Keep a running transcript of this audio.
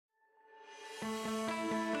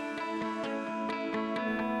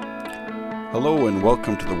Hello and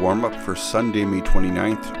welcome to the warm-up for Sunday, May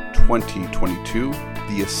 29th, 2022,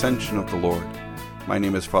 the Ascension of the Lord. My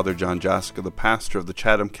name is Father John Jaska, the pastor of the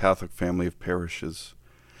Chatham Catholic Family of Parishes.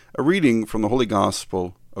 A reading from the Holy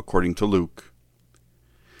Gospel according to Luke.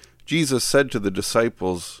 Jesus said to the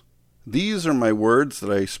disciples, "These are my words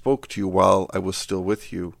that I spoke to you while I was still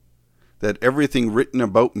with you, that everything written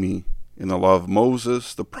about me in the law of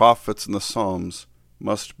Moses, the prophets, and the Psalms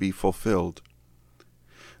must be fulfilled."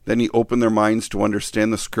 Then he opened their minds to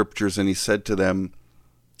understand the Scriptures, and he said to them,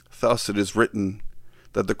 "Thus it is written,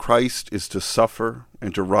 that the Christ is to suffer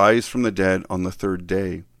and to rise from the dead on the third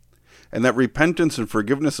day, and that repentance and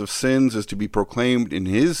forgiveness of sins is to be proclaimed in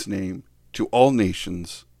his name to all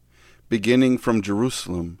nations, beginning from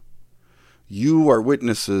Jerusalem. You are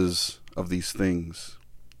witnesses of these things.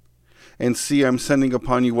 And see, I am sending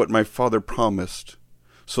upon you what my Father promised.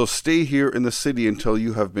 So stay here in the city until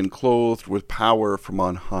you have been clothed with power from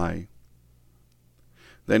on high."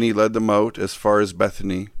 Then he led them out as far as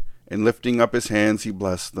Bethany, and lifting up his hands he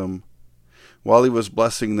blessed them. While he was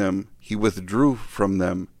blessing them, he withdrew from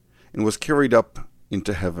them and was carried up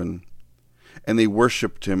into heaven. And they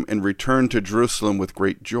worshipped him and returned to Jerusalem with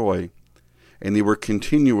great joy, and they were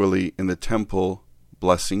continually in the temple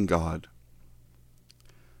blessing God.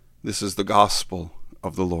 This is the gospel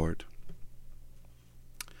of the Lord.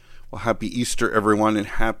 Well, happy Easter, everyone, and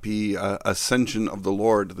happy Ascension of the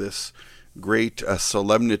Lord, this great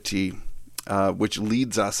solemnity which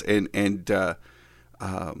leads us and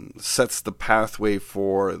sets the pathway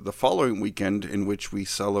for the following weekend, in which we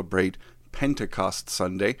celebrate Pentecost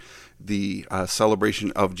Sunday, the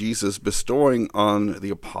celebration of Jesus bestowing on the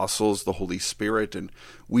apostles the Holy Spirit, and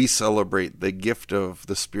we celebrate the gift of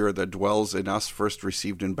the Spirit that dwells in us, first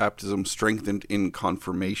received in baptism, strengthened in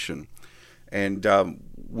confirmation. And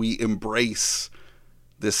we embrace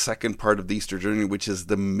this second part of the Easter journey, which is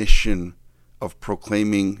the mission of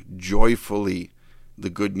proclaiming joyfully the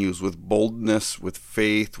good news with boldness, with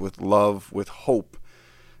faith, with love, with hope.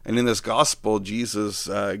 And in this gospel, Jesus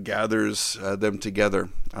gathers them together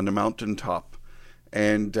on the mountaintop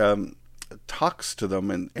and talks to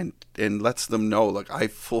them and lets them know, like, I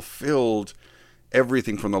fulfilled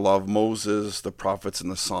everything from the law of Moses, the prophets,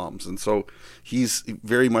 and the Psalms. And so he's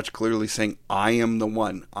very much clearly saying, I am the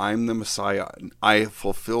one, I'm the Messiah, and I have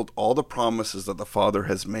fulfilled all the promises that the Father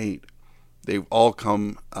has made. They've all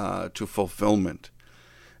come to fulfillment.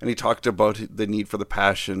 And he talked about the need for the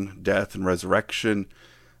passion, death, and resurrection.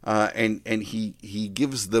 And he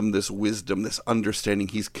gives them this wisdom, this understanding.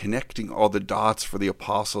 He's connecting all the dots for the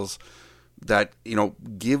apostles that,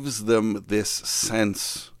 gives them this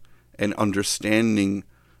sense and understanding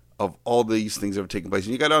of all these things that have taken place.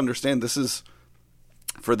 And you got to understand, this is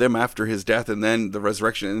for them after his death and then the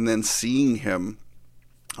resurrection, and then seeing him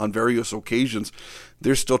on various occasions.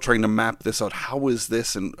 They're still trying to map this out. How is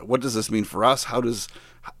this, and what does this mean for us?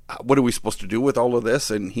 What are we supposed to do with all of this?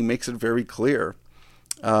 And he makes it very clear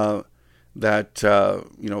that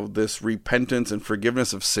this repentance and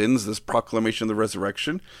forgiveness of sins, this proclamation of the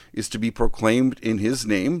resurrection, is to be proclaimed in his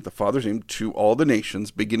name, the Father's name, to all the nations,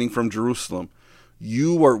 beginning from Jerusalem.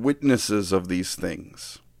 You are witnesses of these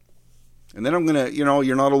things. And then I'm going to,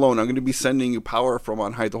 you're not alone. I'm going to be sending you power from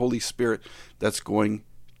on high, the Holy Spirit, that's going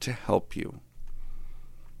to help you.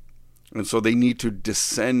 And so they need to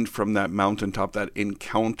descend from that mountaintop, that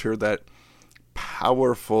encounter, that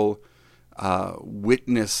powerful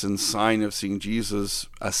witness and sign of seeing Jesus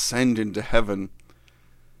ascend into heaven.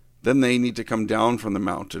 Then they need to come down from the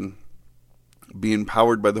mountain, be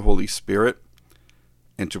empowered by the Holy Spirit,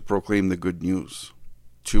 and to proclaim the good news,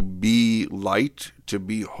 to be light, to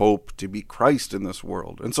be hope, to be Christ in this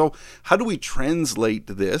world. And so how do we translate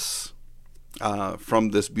this from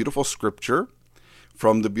this beautiful scripture,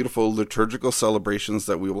 from the beautiful liturgical celebrations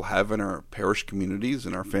that we will have in our parish communities,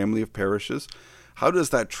 in our family of parishes? How does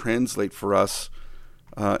that translate for us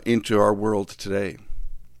into our world today?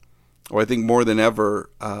 Well, I think more than ever,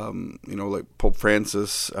 like Pope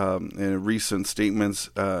Francis in recent statements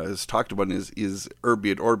has talked about is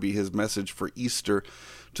Urbi et Orbi, his message for Easter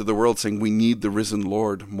to the world, saying we need the risen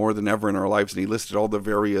Lord more than ever in our lives. And he listed all the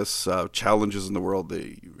various challenges in the world,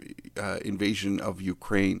 the invasion of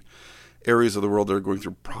Ukraine, areas of the world that are going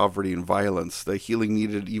through poverty and violence, the healing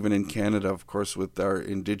needed even in Canada, of course, with our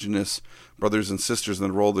Indigenous brothers and sisters, and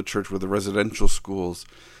the role of the church with the residential schools.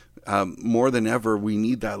 More than ever, we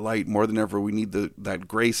need that light. More than ever, we need that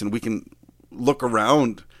grace. And we can look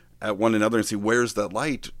around at one another and see, where's that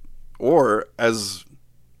light? Or, as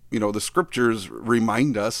the scriptures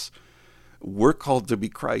remind us, we're called to be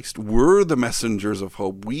Christ. We're the messengers of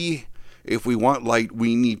hope. If we want light,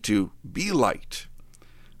 we need to be light.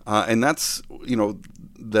 And that's,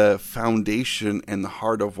 the foundation and the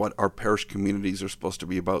heart of what our parish communities are supposed to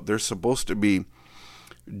be about. They're supposed to be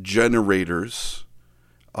generators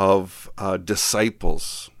of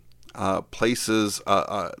disciples, places,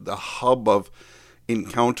 the hub of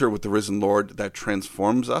encounter with the risen Lord that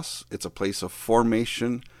transforms us. It's a place of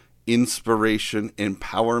formation, inspiration,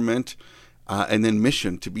 empowerment, and then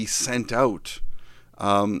mission to be sent out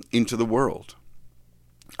into the world,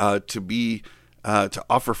 to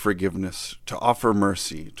offer forgiveness, to offer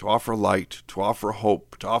mercy, to offer light, to offer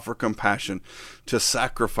hope, to offer compassion, to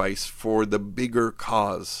sacrifice for the bigger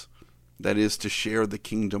cause that is to share the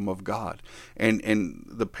kingdom of God. And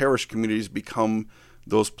the parish communities become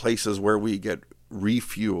those places where we get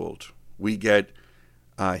refueled, we get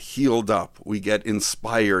healed up, we get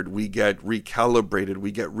inspired, we get recalibrated,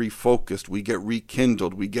 we get refocused, we get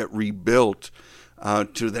rekindled, we get rebuilt,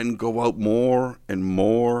 to then go out more and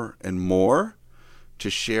more and more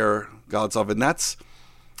to share God's love. And that's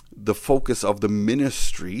the focus of the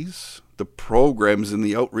ministries, the programs and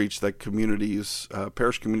the outreach that communities,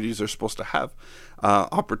 parish communities are supposed to have.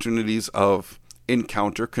 Opportunities of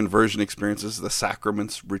encounter, conversion experiences, the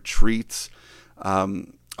sacraments, retreats,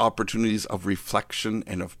 opportunities of reflection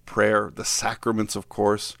and of prayer, the sacraments, of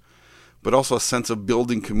course, but also a sense of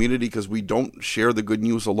building community, because we don't share the good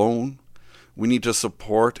news alone. We need to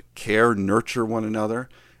support, care, nurture one another,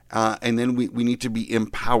 and then we need to be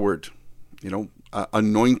empowered,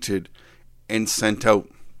 anointed and sent out.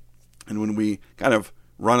 And when we kind of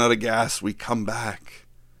run out of gas, we come back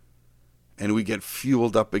and we get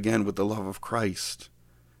fueled up again with the love of Christ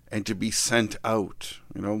and to be sent out.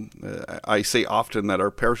 I say often that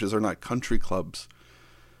our parishes are not country clubs.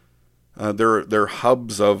 They're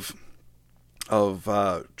hubs of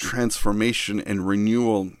transformation and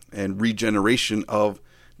renewal and regeneration of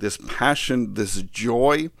this passion, this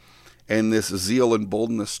joy, and this zeal and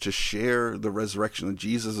boldness to share the resurrection of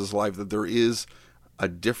Jesus' life, that there is a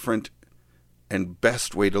different and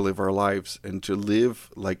best way to live our lives, and to live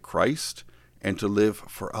like Christ and to live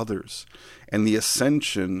for others. And the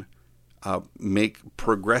ascension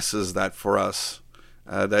progresses that for us,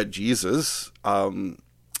 that Jesus, in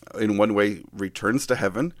one way, returns to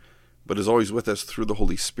heaven, but is always with us through the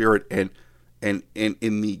Holy Spirit, and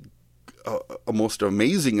in the most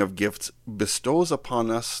amazing of gifts, bestows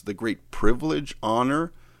upon us the great privilege,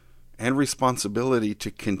 honor, and responsibility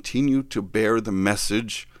to continue to bear the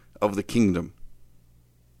message of the kingdom,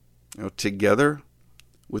 together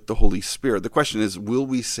with the Holy Spirit. The question is, will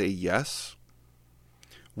we say yes?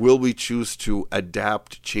 Will we choose to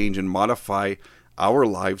adapt, change, and modify our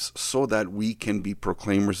lives so that we can be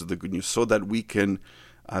proclaimers of the good news, so that we can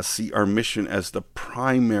see our mission as the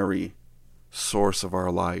primary source of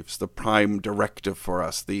our lives, the prime directive for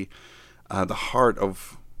us, the heart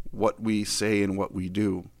of what we say and what we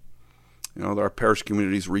do? Our parish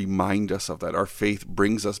communities remind us of that. Our faith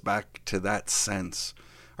brings us back to that sense.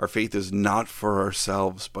 Our faith is not for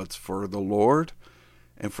ourselves, but for the Lord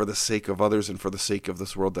and for the sake of others and for the sake of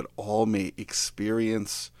this world, that all may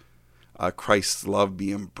experience Christ's love,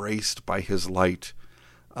 be embraced by his light,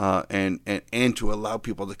 and to allow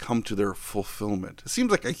people to come to their fulfillment. It seems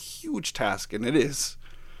like a huge task, and it is.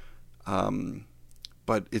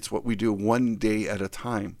 But it's what we do one day at a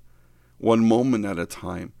time, one moment at a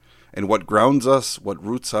time. And what grounds us, what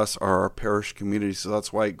roots us, are our parish communities. So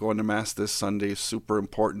that's why going to Mass this Sunday is super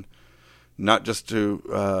important, not just to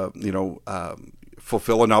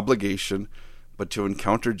fulfill an obligation, but to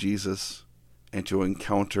encounter Jesus and to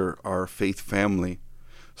encounter our faith family,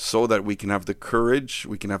 so that we can have the courage,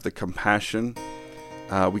 we can have the compassion,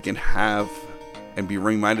 we can have and be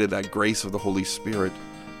reminded of that grace of the Holy Spirit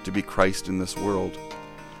to be Christ in this world.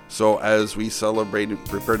 So as we celebrate and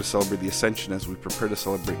prepare to celebrate the Ascension, as we prepare to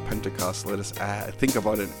celebrate Pentecost, let us think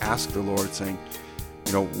about it and ask the Lord, saying,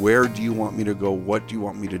 where do you want me to go? What do you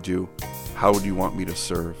want me to do? How do you want me to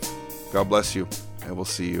serve? God bless you, and we'll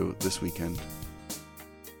see you this weekend.